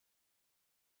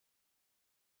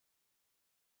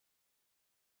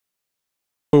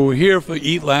We're here for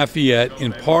Eat Lafayette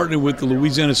in partner with the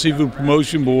Louisiana Seafood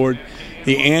Promotion Board,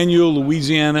 the annual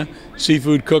Louisiana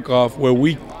Seafood Cook-Off, where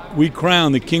we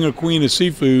crown the king or queen of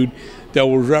seafood that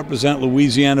will represent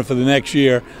Louisiana for the next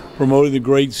year, promoting the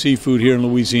great seafood here in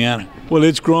Louisiana. Well,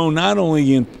 it's grown not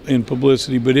only in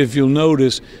publicity, but if you'll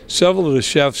notice, several of the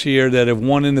chefs here that have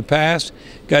won in the past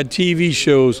got TV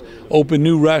shows, opened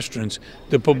new restaurants.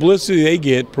 The publicity they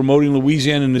get promoting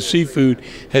Louisiana and the seafood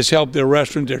has helped their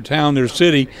restaurant, their town, their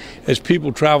city, as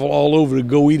people travel all over to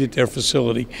go eat at their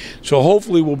facility. So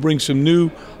hopefully we'll bring some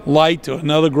new light to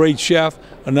another great chef,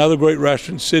 another great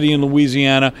restaurant city in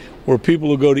Louisiana, where people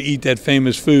will go to eat that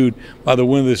famous food by the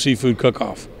winner of the Seafood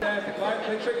Cook-Off.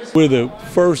 We're the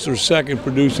first or second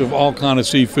producer of all kind of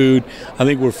seafood. I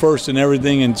think we're first in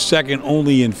everything and second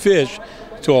only in fish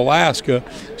to Alaska.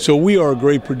 So we are a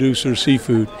great producer of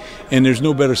seafood, and there's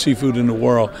no better seafood in the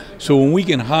world. So when we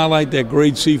can highlight that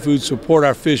great seafood, support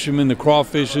our fishermen, the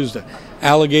crawfishers, the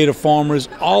alligator farmers,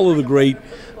 all of the great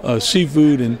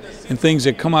seafood and things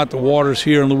that come out the waters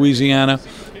here in Louisiana,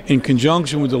 in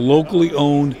conjunction with the locally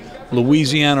owned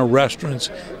Louisiana restaurants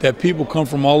that people come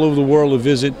from all over the world to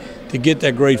visit to get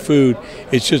that great food,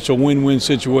 it's just a win-win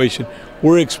situation.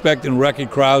 We're expecting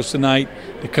record crowds tonight.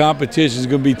 The competition is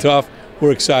going to be tough.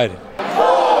 We're excited. 4, 3, 2,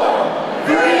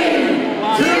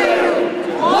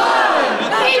 1.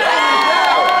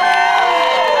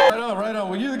 Right on.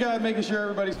 Well, you're the guy making sure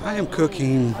everybody's. I am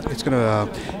cooking.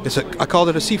 I called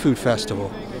it a seafood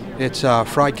festival. It's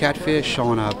fried catfish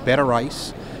on a bed of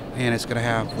rice, and it's going to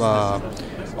have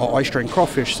oyster and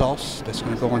crawfish sauce that's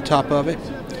going to go on top of it.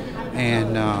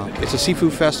 And it's a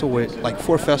seafood festival with like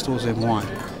 4 festivals in one.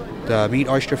 The Meat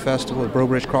Oyster Festival, the Breaux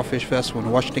Bridge Crawfish Festival, and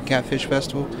the Washington Catfish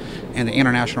Festival, and the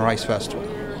International Rice Festival.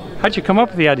 How'd you come up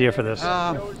with the idea for this?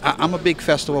 I'm a big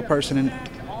festival person, and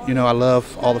I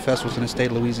love all the festivals in the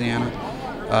state of Louisiana.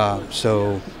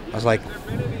 So I was like,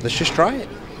 let's just try it.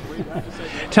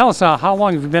 Tell us, how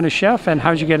long have you been a chef, and how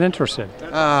did you get interested?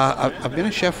 I've been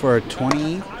a chef for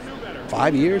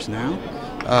 25 years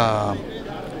now.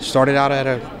 Started out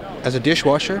as a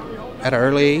dishwasher at an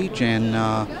early age, and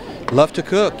love to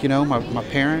cook. My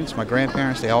parents, my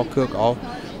grandparents, they all cook, all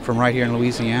from right here in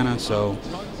Louisiana. So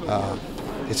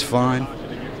it's fun,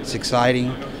 it's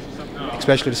exciting,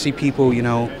 especially to see people,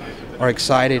 are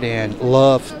excited and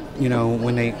love,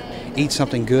 when they eat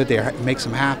something good, it makes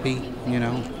them happy,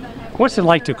 What's it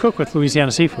like to cook with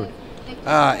Louisiana seafood?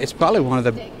 It's probably one of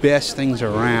the best things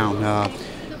around.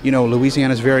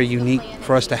 Louisiana is very unique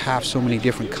for us to have so many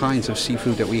different kinds of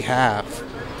seafood that we have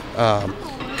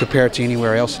compared to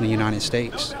anywhere else in the United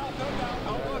States.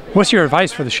 What's your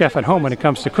advice for the chef at home when it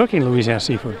comes to cooking Louisiana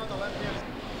seafood?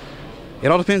 It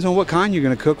all depends on what kind you're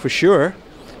going to cook, for sure,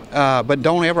 but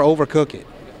don't ever overcook it.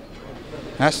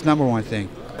 That's the number one thing.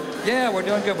 Yeah, we're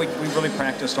doing good. We really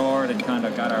practiced hard and kind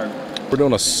of got our... We're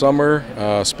doing a summer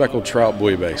speckled trout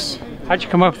bouillabaisse. How'd you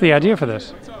come up with the idea for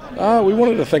this? We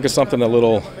wanted to think of something a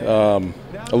little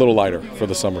lighter for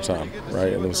the summertime,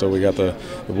 right? And so we got the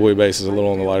bouillabaisse is a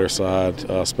little on the lighter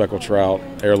side, speckled trout,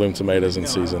 heirloom tomatoes in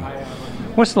season.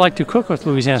 What's it like to cook with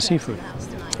Louisiana seafood?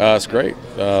 It's great.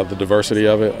 The diversity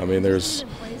of it. I mean, there's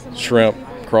shrimp,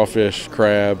 crawfish,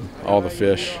 crab, all the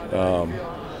fish.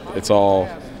 It's all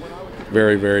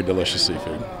very, very delicious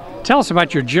seafood. Tell us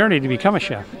about your journey to become a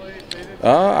chef.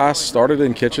 I started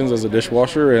in kitchens as a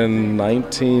dishwasher in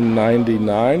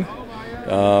 1999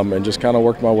 and just kind of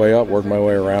worked my way up, worked my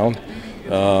way around,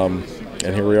 and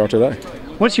here we are today.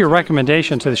 What's your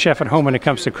recommendation to the chef at home when it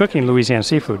comes to cooking Louisiana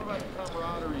seafood?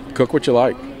 Cook what you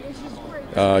like.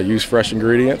 Use fresh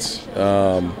ingredients.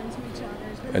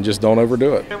 And just don't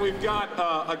overdo it. And we've got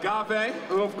agave,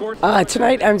 who of course...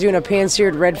 Tonight I'm doing a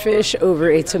pan-seared redfish over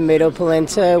a tomato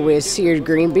polenta with seared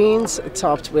green beans,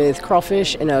 topped with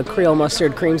crawfish and a Creole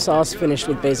mustard cream sauce, finished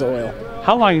with basil oil.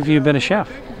 How long have you been a chef?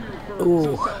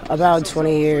 Ooh, about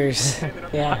 20 years,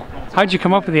 yeah. How'd you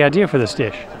come up with the idea for this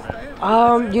dish?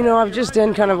 I've just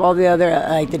done kind of all the other,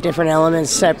 the different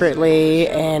elements separately,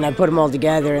 and I put them all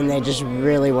together, and they just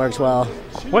really worked well.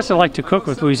 What's it like to cook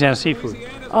with Louisiana seafood?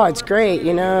 Oh, it's great.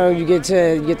 You get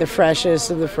the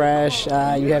freshest of the fresh.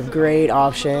 You have great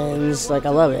options. I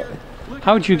love it.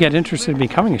 How did you get interested in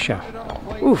becoming a chef?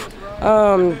 Oof.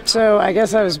 So I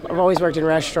guess I've always worked in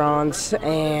restaurants,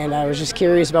 and I was just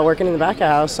curious about working in the back of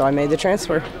house, so I made the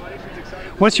transfer.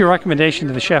 What's your recommendation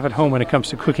to the chef at home when it comes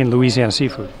to cooking Louisiana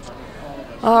seafood?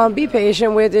 Be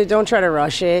patient with it. Don't try to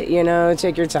rush it.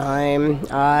 Take your time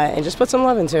and just put some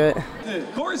love into it.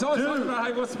 Corey's always talking about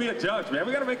how he wants to be a judge, man.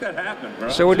 We got to make that happen, bro.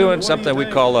 So we're doing something we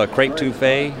call a crepe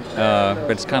touffee,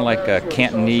 but it's kind of like a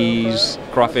Cantonese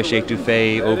crawfish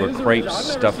etouffee over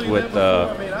crepes stuffed with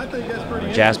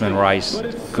jasmine rice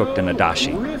cooked in a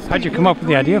dashi. How'd you come up with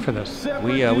the idea for this?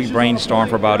 We brainstormed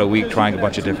for about a week trying a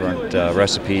bunch of different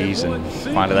recipes, and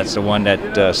finally that's the one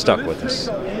that stuck with us.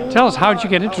 Tell us, how did you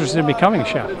get interested in becoming a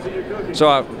chef?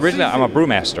 So originally I'm a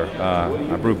brewmaster.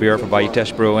 I brew beer for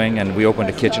Bayitesh Brewing, and we opened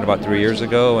a kitchen about 3 years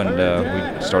ago, and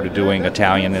we started doing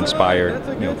Italian-inspired,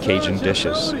 Cajun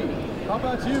dishes.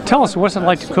 Tell us, what's it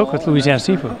like to cook with Louisiana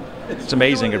seafood? It's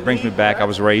amazing. It brings me back. I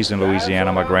was raised in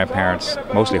Louisiana. My grandparents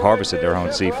mostly harvested their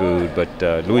own seafood, but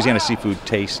Louisiana seafood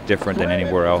tastes different than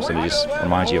anywhere else, and it just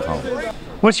reminds you of home.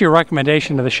 What's your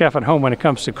recommendation to the chef at home when it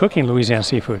comes to cooking Louisiana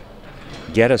seafood?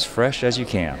 Get as fresh as you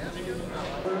can.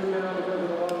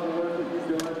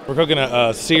 We're cooking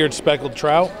a seared speckled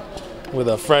trout with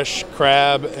a fresh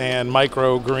crab and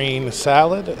microgreen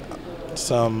salad,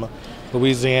 some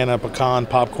Louisiana pecan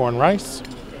popcorn rice,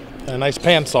 and a nice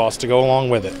pan sauce to go along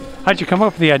with it. How'd you come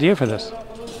up with the idea for this?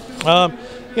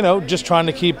 Just trying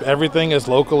to keep everything as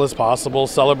local as possible,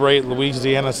 celebrate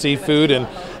Louisiana seafood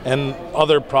and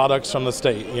other products from the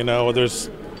state. There's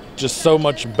just so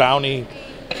much bounty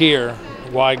here.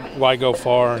 Why go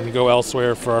far and go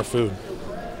elsewhere for our food?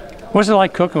 What's it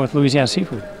like cooking with Louisiana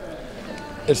seafood?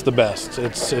 It's the best.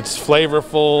 It's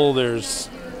flavorful. There's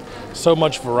so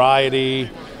much variety,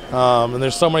 and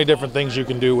there's so many different things you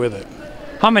can do with it.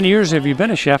 How many years have you been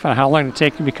a chef, and how long did it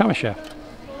take to become a chef?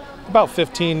 About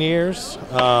 15 years,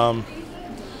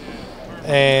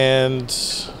 and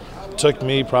took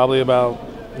me probably about,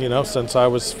 since I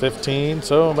was 15,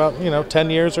 so about, 10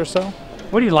 years or so.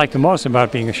 What do you like the most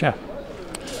about being a chef?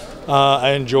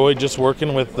 I enjoy just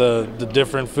working with the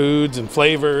different foods and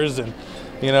flavors and,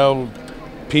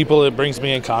 people it brings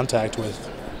me in contact with.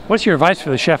 What's your advice for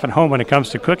the chef at home when it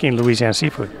comes to cooking Louisiana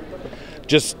seafood?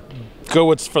 Just go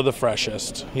what's for the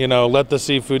freshest. Let the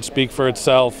seafood speak for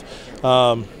itself.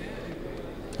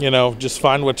 Just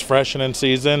find what's fresh and in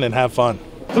season and have fun.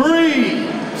 3,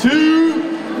 2,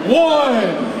 1.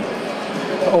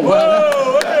 Oh, wow.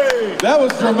 Whoa, hey. That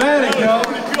was dramatic, y'all.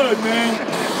 Pretty good, man.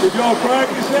 Did y'all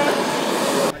practice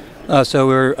that? So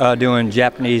we're doing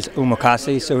Japanese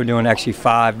omakase, so we're doing actually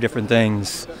 5 different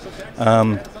things.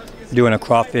 Doing a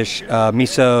crawfish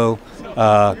miso,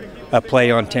 a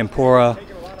play on tempura,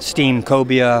 steamed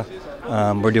cobia.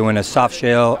 We're doing a soft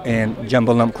shell and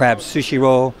jumbo lump crab sushi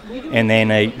roll, and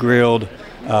then a grilled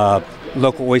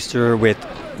local oyster with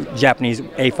Japanese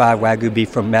A5 Wagyu beef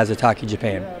from Mazataki,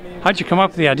 Japan. How'd you come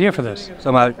up with the idea for this?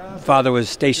 So my father was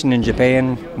stationed in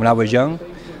Japan when I was young.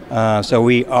 So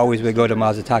we always would go to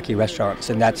Mazataki restaurants,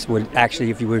 and that's what actually,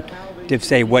 if you were to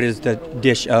say what is the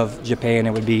dish of Japan,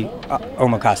 it would be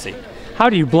omakase. How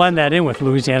do you blend that in with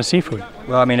Louisiana seafood?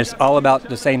 Well, I mean, it's all about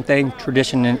the same thing,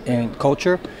 tradition and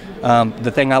culture.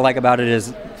 The thing I like about it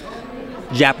is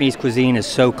Japanese cuisine is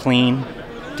so clean.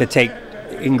 To take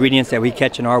ingredients that we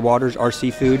catch in our waters, our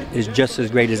seafood, is just as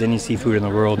great as any seafood in the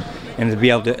world. And to be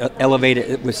able to elevate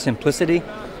it with simplicity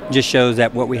just shows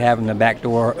that what we have in the back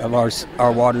door of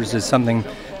our waters is something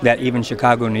that even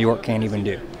Chicago and New York can't even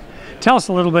do. Tell us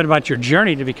a little bit about your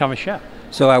journey to become a chef.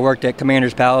 So I worked at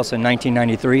Commander's Palace in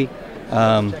 1993.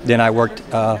 Then I worked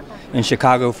in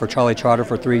Chicago for Charlie Trotter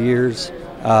for 3 years.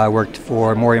 I worked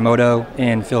for Morimoto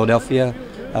in Philadelphia.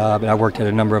 But I worked at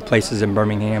a number of places in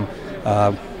Birmingham,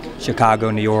 Chicago,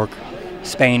 New York,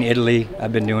 Spain, Italy.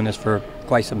 I've been doing this for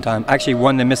quite some time. I actually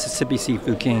won the Mississippi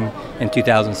Seafood King in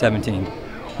 2017.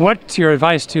 What's your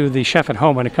advice to the chef at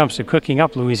home when it comes to cooking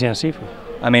up Louisiana seafood?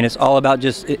 I mean, it's all about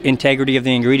just integrity of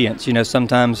the ingredients.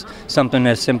 Sometimes something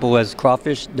as simple as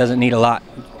crawfish doesn't need a lot.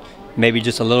 Maybe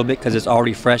just a little bit because it's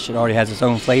already fresh, it already has its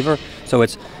own flavor. So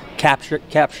it's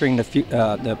capturing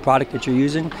the product that you're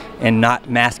using and not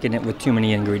masking it with too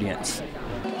many ingredients.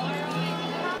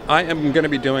 I am going to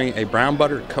be doing a brown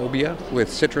buttered cobia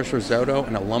with citrus risotto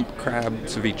and a lump crab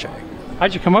ceviche.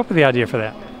 How'd you come up with the idea for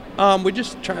that? We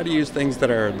just try to use things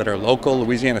that are local,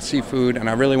 Louisiana seafood, and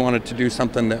I really wanted to do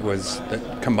something that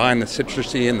combined the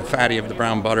citrusy and the fatty of the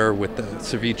brown butter with the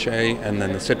ceviche and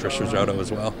then the citrus risotto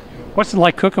as well. What's it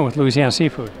like cooking with Louisiana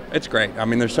seafood? It's great. I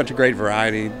mean, there's such a great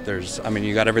variety.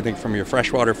 You got everything from your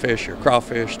freshwater fish, your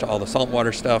crawfish, to all the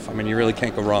saltwater stuff. I mean, you really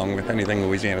can't go wrong with anything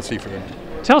Louisiana seafood.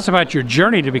 Tell us about your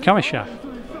journey to become a chef.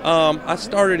 I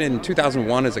started in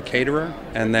 2001 as a caterer,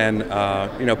 and then,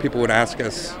 people would ask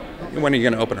us, when are you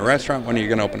going to open a restaurant? When are you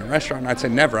going to open a restaurant? And I'd say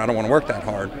never. I don't want to work that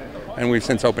hard. And we've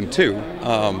since opened 2.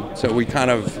 So we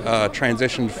kind of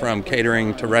transitioned from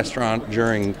catering to restaurant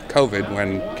during COVID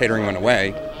when catering went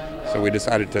away. So we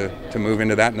decided to move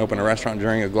into that and open a restaurant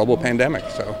during a global pandemic.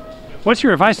 So, what's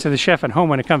your advice to the chef at home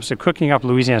when it comes to cooking up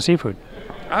Louisiana seafood?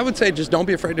 I would say just don't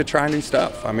be afraid to try new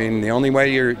stuff. I mean, the only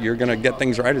way you're going to get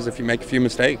things right is if you make a few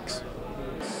mistakes.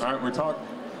 All right, we're talking.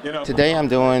 You know. Today I'm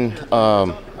doing,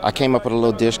 I came up with a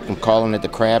little dish, I'm calling it the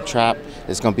crab trap.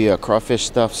 It's going to be a crawfish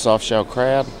stuffed soft shell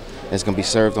crab. It's going to be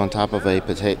served on top of a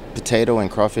potato and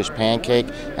crawfish pancake,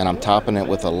 and I'm topping it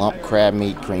with a lump crab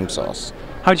meat cream sauce.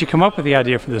 How'd you come up with the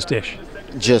idea for this dish?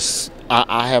 Just,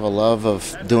 I have a love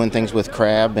of doing things with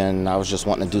crab, and I was just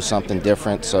wanting to do something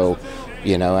different. So,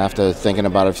 you know, after thinking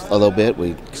about it a little bit,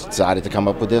 we decided to come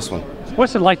up with this one.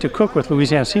 What's it like to cook with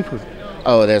Louisiana seafood?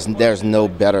 Oh, there's no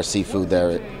better seafood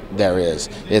there is.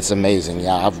 It's amazing.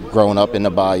 Yeah, I've grown up in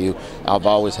the bayou. I've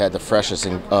always had the freshest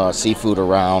seafood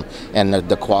around, and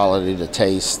the quality, the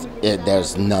taste,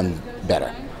 there's none better.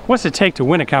 What's it take to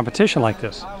win a competition like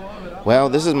this? Well,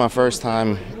 this is my first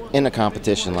time in a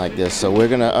competition like this, so we're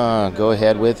gonna go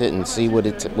ahead with it and see what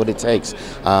it takes.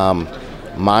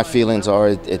 My feelings are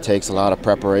it takes a lot of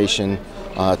preparation,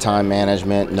 time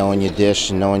management, knowing your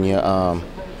dish, knowing your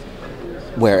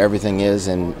where everything is,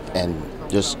 and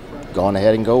just going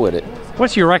ahead and go with it.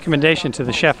 What's your recommendation to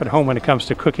the chef at home when it comes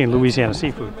to cooking Louisiana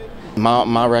seafood?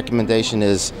 My recommendation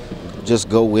is just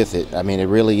go with it. I mean, it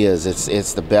really is.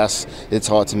 It's the best. It's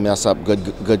hard to mess up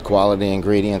good quality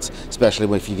ingredients,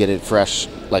 especially if you get it fresh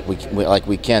like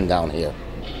we can down here.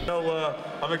 So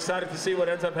I'm excited to see what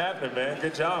ends up happening, man.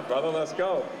 Good job, brother. Let's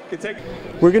go.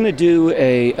 We're going to do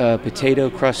a potato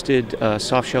crusted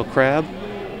soft shell crab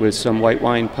with some white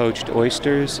wine poached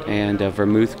oysters and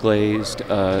vermouth glazed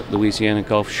Louisiana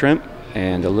Gulf shrimp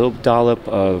and a little dollop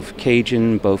of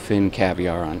Cajun bowfin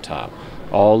caviar on top.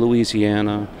 All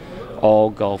Louisiana, all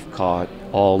Gulf caught,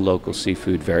 all local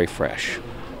seafood, very fresh.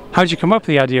 How'd you come up with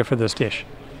the idea for this dish?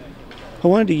 I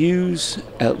wanted to use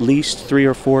at least 3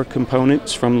 or 4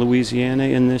 components from Louisiana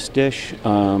in this dish,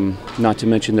 not to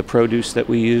mention the produce that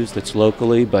we use that's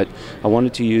locally, but I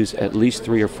wanted to use at least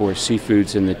 3 or 4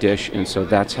 seafoods in the dish, and so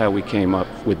that's how we came up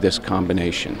with this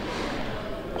combination.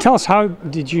 Tell us, how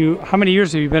many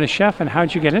years have you been a chef, and how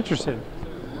did you get interested?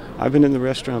 I've been in the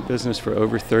restaurant business for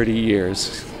over 30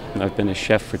 years. I've been a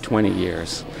chef for 20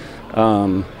 years.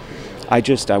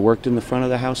 I worked in the front of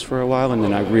the house for a while, and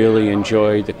then I really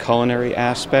enjoyed the culinary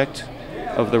aspect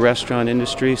of the restaurant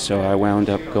industry, so I wound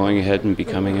up going ahead and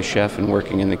becoming a chef and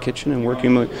working in the kitchen and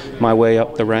working my way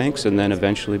up the ranks, and then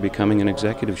eventually becoming an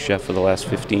executive chef for the last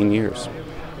 15 years.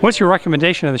 What's your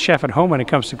recommendation to the chef at home when it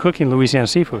comes to cooking Louisiana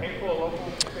seafood?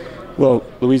 Well,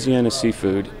 Louisiana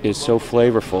seafood is so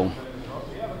flavorful,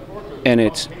 and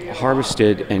it's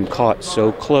harvested and caught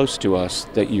so close to us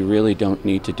that you really don't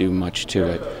need to do much to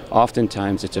it.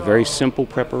 Oftentimes it's a very simple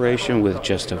preparation with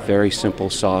just a very simple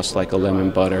sauce like a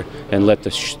lemon butter, and let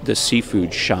the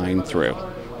seafood shine through.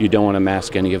 You don't want to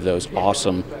mask any of those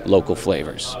awesome local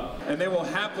flavors. And they will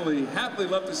happily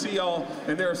love to see y'all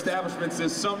in their establishments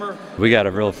this summer. We got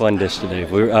a real fun dish today.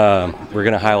 We're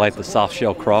going to highlight the soft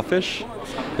shell crawfish.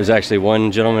 There's actually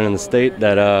one gentleman in the state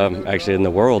that, actually in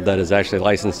the world, that is actually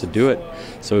licensed to do it.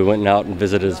 So we went out and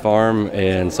visited his farm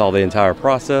and saw the entire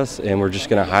process, and we're just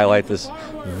going to highlight this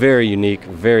very unique,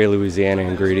 very Louisiana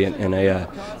ingredient in a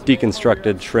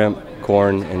deconstructed shrimp,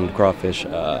 corn, and crawfish,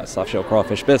 soft shell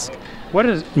crawfish bisque.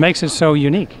 What makes it so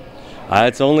unique?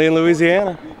 It's only in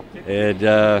Louisiana.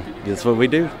 That's what we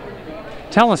do.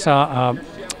 Tell us,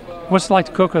 what's it like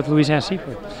to cook with Louisiana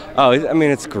seafood? Oh, I mean,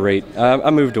 it's great. I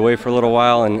moved away for a little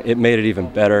while, and it made it even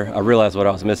better. I realized what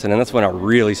I was missing, and that's when I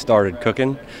really started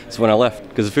cooking. It's when I left,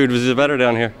 because the food was just better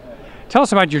down here. Tell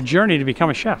us about your journey to become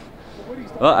a chef.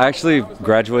 Well, I actually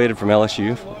graduated from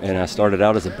LSU, and I started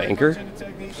out as a banker.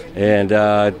 And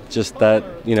just that,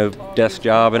 desk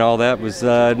job and all that was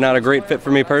not a great fit for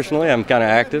me personally. I'm kind of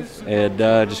active, and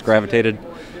just gravitated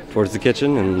towards the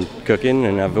kitchen and cooking,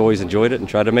 and I've always enjoyed it and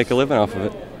tried to make a living off of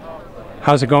it.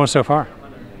 How's it going so far?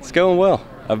 It's going well.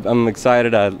 I'm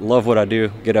excited. I love what I do.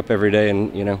 Get up every day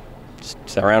and, just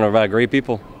surrounded by great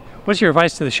people. What's your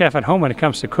advice to the chef at home when it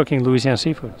comes to cooking Louisiana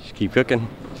seafood? Just keep cooking.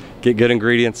 Get good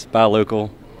ingredients, buy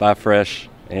local, buy fresh,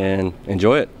 and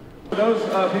enjoy it. For those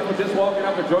people just walking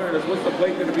up and joining us, what's the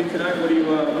plate going to be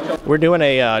tonight? We're doing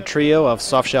a trio of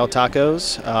soft shell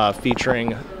tacos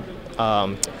featuring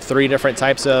 3 different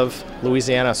types of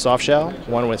Louisiana soft shell,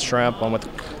 one with shrimp, one with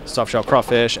soft shell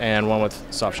crawfish, and one with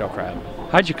soft shell crab.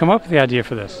 How'd you come up with the idea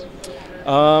for this?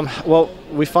 Well,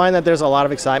 we find that there's a lot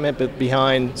of excitement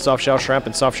behind soft shell shrimp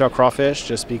and soft shell crawfish,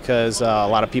 just because a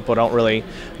lot of people don't really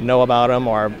know about them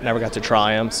or never got to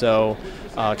try them. So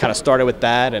kind of started with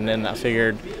that, and then I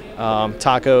figured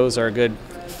tacos are a good,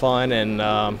 fun, and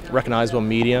recognizable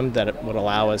medium that would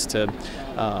allow us to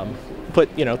put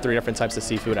 3 different types of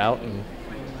seafood out. And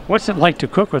what's it like to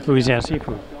cook with Louisiana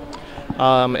seafood?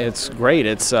 It's great.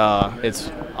 It's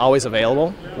always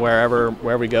available wherever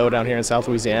we go down here in South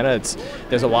Louisiana.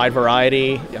 There's a wide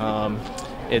variety,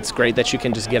 it's great that you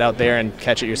can just get out there and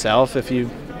catch it yourself if you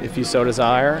so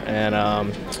desire. And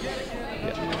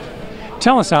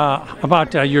Tell us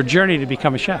about your journey to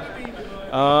become a chef.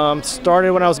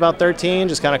 Started when I was about 13,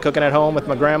 just kind of cooking at home with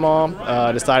my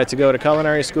grandma. Decided to go to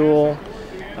culinary school.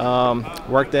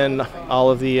 Worked in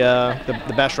all of the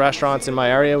best restaurants in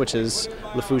my area, which is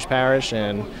Lafourche Parish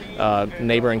and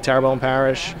neighboring Terrebonne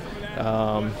Parish.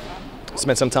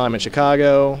 Spent some time in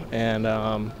Chicago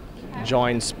and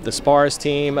joined the Spars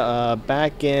team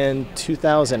back in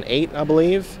 2008, I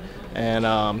believe.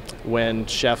 And when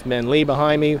Chef Min Lee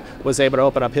behind me was able to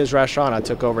open up his restaurant, I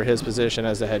took over his position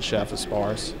as the head chef of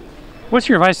Spars. What's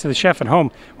your advice to the chef at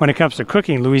home when it comes to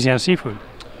cooking Louisiana seafood?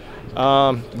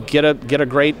 Get a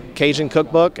great Cajun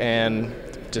cookbook and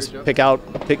just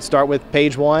start with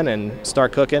page 1 and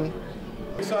start cooking.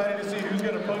 Excited to see who's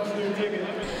going to punch through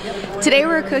chicken. Today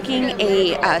we're cooking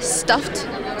a stuffed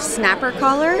snapper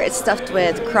collar. It's stuffed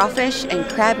with crawfish and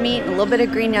crab meat and a little bit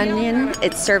of green onion.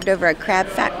 It's served over a crab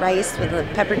fat rice with a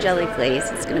pepper jelly glaze.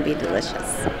 It's going to be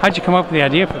delicious. How'd you come up with the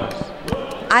idea for this?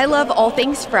 I love all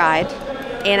things fried,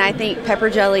 and I think pepper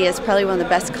jelly is probably one of the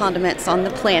best condiments on the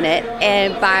planet.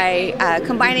 And by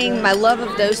combining my love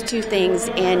of those two things,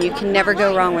 and you can never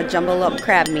go wrong with jumbo lump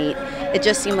crab meat, it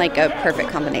just seemed like a perfect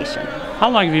combination.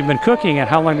 How long have you been cooking, and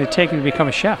how long did it take you to become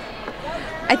a chef?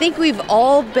 I think we've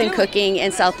all been cooking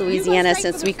in South Louisiana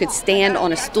since we could stand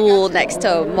on a stool next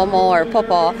to Mama or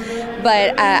Papa.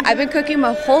 But I've been cooking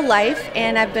my whole life,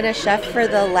 and I've been a chef for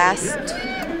the last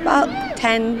about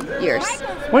 10 years.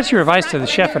 What's your advice to the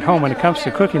chef at home when it comes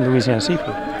to cooking Louisiana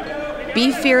seafood?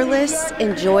 Be fearless,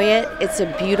 enjoy it. It's a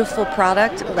beautiful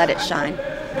product, let it shine.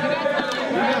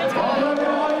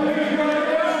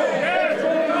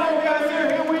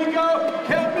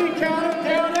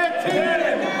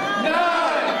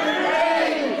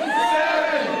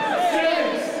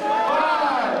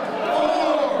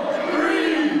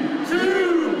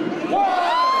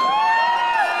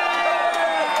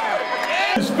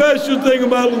 The special thing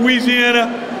about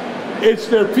Louisiana, it's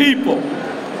their people.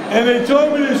 And they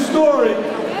told me this story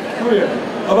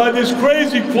about this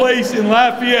crazy place in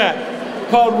Lafayette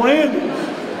called Randy's.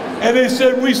 And they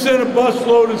said we sent a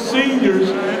busload of seniors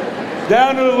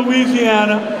down to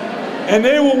Louisiana, and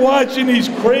they were watching these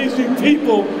crazy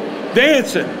people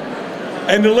dancing.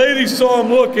 And the lady saw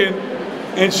them looking,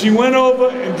 and she went over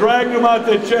and dragged them out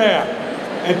their chair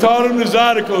and taught them the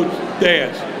Zydeco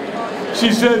dance.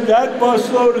 She said that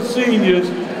busload of seniors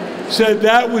said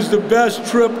that was the best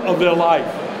trip of their life.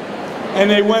 And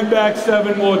they went back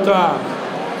 7 more times.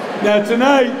 Now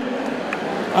tonight,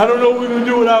 I don't know what we're going to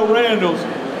do without Randall's,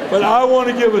 but I want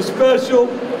to give a special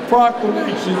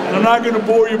proclamation, and I'm not going to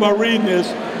bore you by reading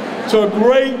this, to a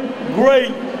great,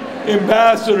 great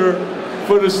ambassador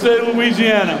for the state of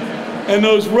Louisiana and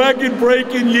those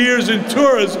record-breaking years in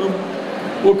tourism,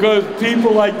 because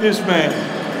people like this man.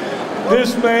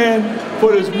 This man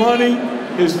put his money,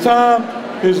 his time,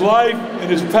 his life, and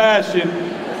his passion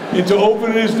into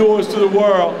opening his doors to the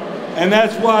world. And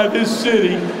that's why this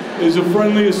city is the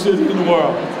friendliest city in the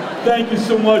world. Thank you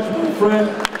so much, my friend.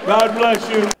 God bless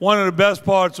you. One of the best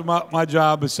parts of my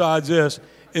job, besides this,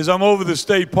 is I'm over the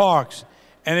state parks.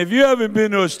 And if you haven't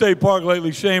been to a state park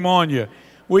lately, shame on you.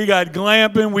 We got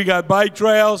glamping, we got bike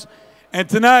trails, and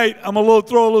tonight I'm gonna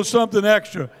throw a little something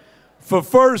extra. For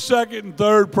first, second, and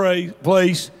third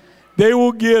place, they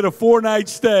will get a 4-night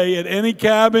stay at any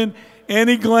cabin,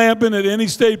 any glamping, at any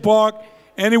state park,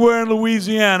 anywhere in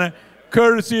Louisiana,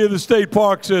 courtesy of the state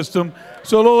park system.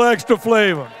 So a little extra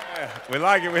flavor. Yeah, we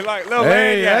like it. We like it.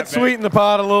 Hey, that sweetened the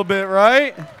pot a little bit,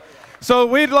 right? So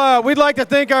we'd like to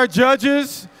thank our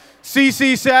judges,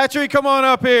 CC Satchery. Come on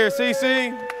up here,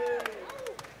 CC.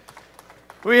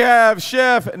 We have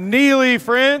Chef Neely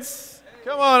Frentz.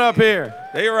 Come on up here.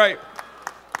 Yeah, you're right.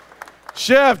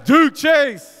 Chef Duke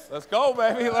Chase. Let's go,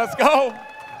 baby. Let's go.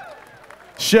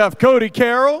 Chef Cody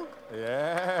Carroll.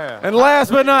 Yeah. And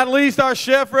last but not least, our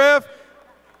chef ref,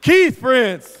 Keith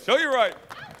Frentz. Show you right.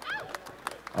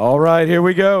 All right, here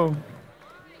we go.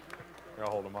 I'll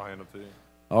hold my hand up to you.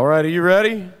 All right, are you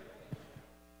ready?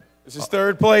 This is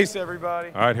third place,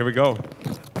 everybody. All right, here we go.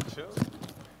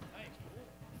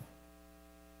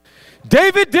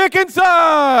 David Dickinson.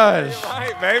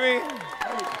 Right, baby.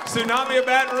 Tsunami of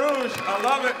Baton Rouge. I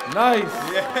love it. Nice.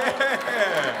 Yeah.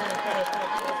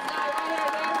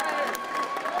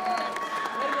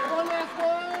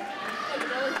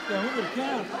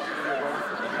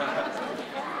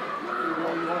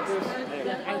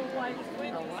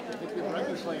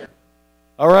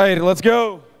 All right, let's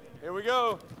go. Here we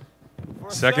go.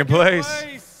 Second place.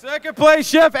 Second place,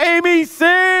 Chef Amy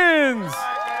Sins.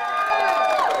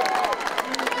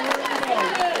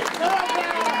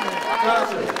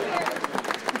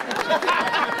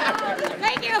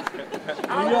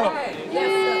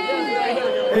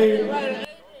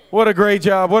 What a great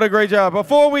job. What a great job.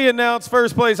 Before we announce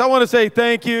first place, I want to say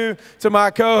thank you to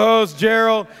my co-host,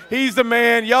 Gerald. He's the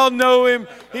man. Y'all know him.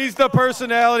 He's the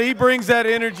personality. He brings that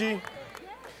energy.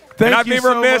 Thank you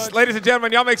so much. Ladies and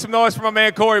gentlemen, y'all make some noise for my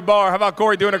man, Corey Barr. How about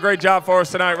Corey doing a great job for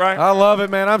us tonight, right? I love it,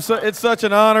 man. It's such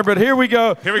an honor, but here we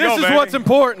go. Here we go, This is what's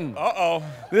important. Uh-oh.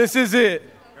 This is it.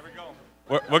 Here we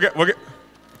go. We'll get.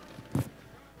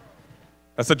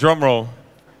 That's a drum roll.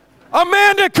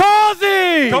 Amanda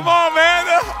Cusey! Come on,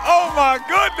 Amanda. Oh, my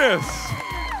goodness.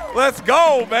 Let's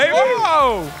go, baby.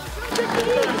 Whoa.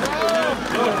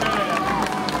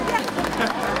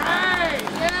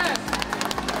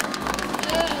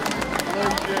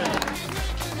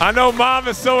 I know Mom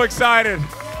is so excited.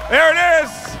 There it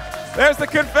is. There's the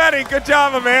confetti. Good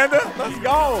job, Amanda. Let's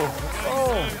go.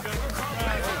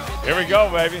 Oh. Here we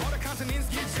go, baby.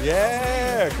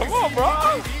 Yeah. Come on,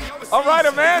 bro. All right,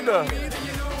 Amanda.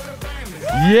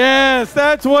 Yes,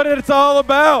 that's what it's all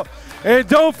about. And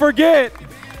don't forget,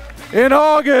 in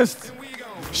August,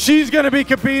 she's going to be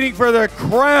competing for the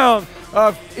crown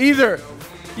of either,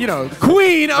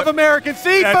 Queen of American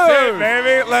Seafood. That's it,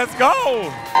 baby. Let's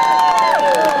go.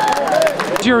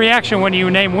 What's your reaction when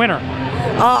you name winner?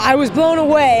 I was blown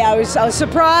away. I was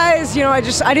surprised.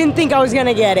 I didn't think I was going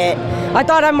to get it. I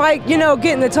thought I might, get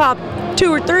in the top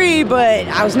 2 or 3, but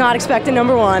I was not expecting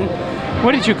number 1.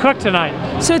 What did you cook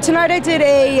tonight? So tonight I did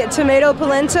a tomato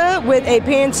polenta with a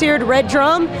pan-seared red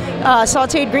drum,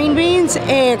 sauteed green beans,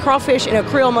 and crawfish in a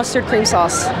Creole mustard cream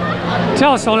sauce.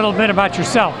 Tell us a little bit about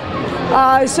yourself.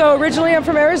 So originally I'm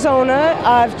from Arizona.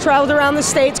 I've traveled around the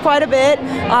States quite a bit.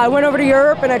 I went over to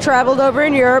Europe and I traveled over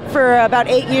in Europe for about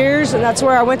 8 years, and that's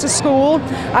where I went to school.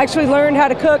 I actually learned how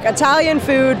to cook Italian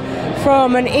food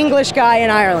from an English guy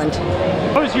in Ireland.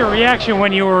 What was your reaction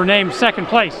when you were named second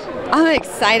place? I'm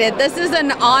excited. This is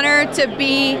an honor to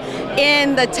be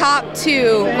in the top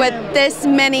 2 with this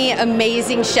many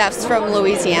amazing chefs from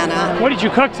Louisiana. What did you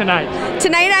cook tonight?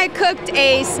 Tonight I cooked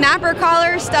a snapper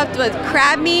collar stuffed with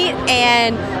crab meat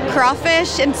and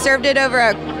crawfish and served it over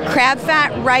a crab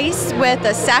fat rice with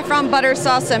a saffron butter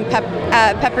sauce and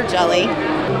pepper jelly.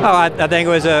 Oh, I think it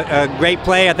was a great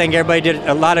play. I think everybody did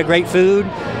a lot of great food.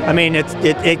 I mean,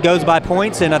 it goes by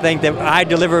points, and I think that I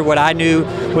delivered what I knew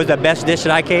was the best dish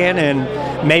that I can,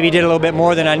 and maybe did a little bit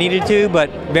more than I needed to, but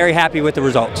very happy with the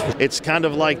results. It's kind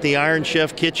of like the Iron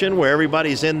Chef kitchen where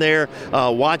everybody's in there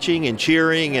watching and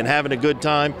cheering and having a good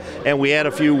time, and we add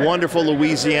a few wonderful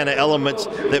Louisiana elements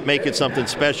that make it something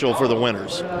special for the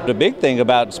winners. The big thing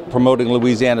about promoting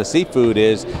Louisiana seafood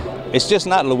is it's just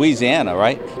not Louisiana,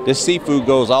 right? This seafood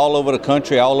goes all over the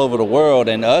country, all over the world,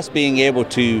 and us being able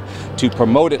to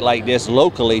promote it like this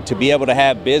locally, to be able to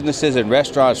have businesses and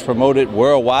restaurants promote it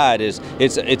worldwide it's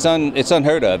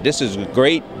unheard of. This is a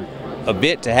great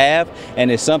event to have, and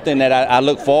it's something that I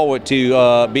look forward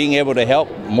to being able to help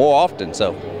more often.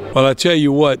 So, well, I tell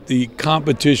you what, the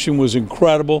competition was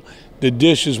incredible. The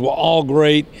dishes were all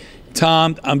great.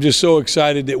 Tom, I'm just so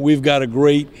excited that we've got a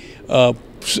great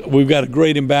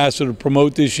ambassador to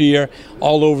promote this year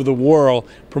all over the world,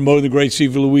 promoting the great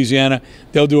seafood of Louisiana.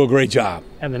 They'll do a great job.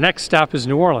 And the next stop is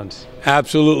New Orleans.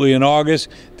 Absolutely. In August,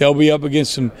 they'll be up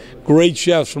against some great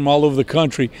chefs from all over the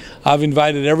country. I've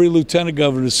invited every lieutenant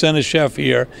governor to send a chef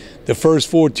here. The first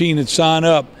 14 that sign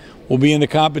up will be in the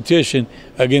competition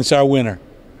against our winner.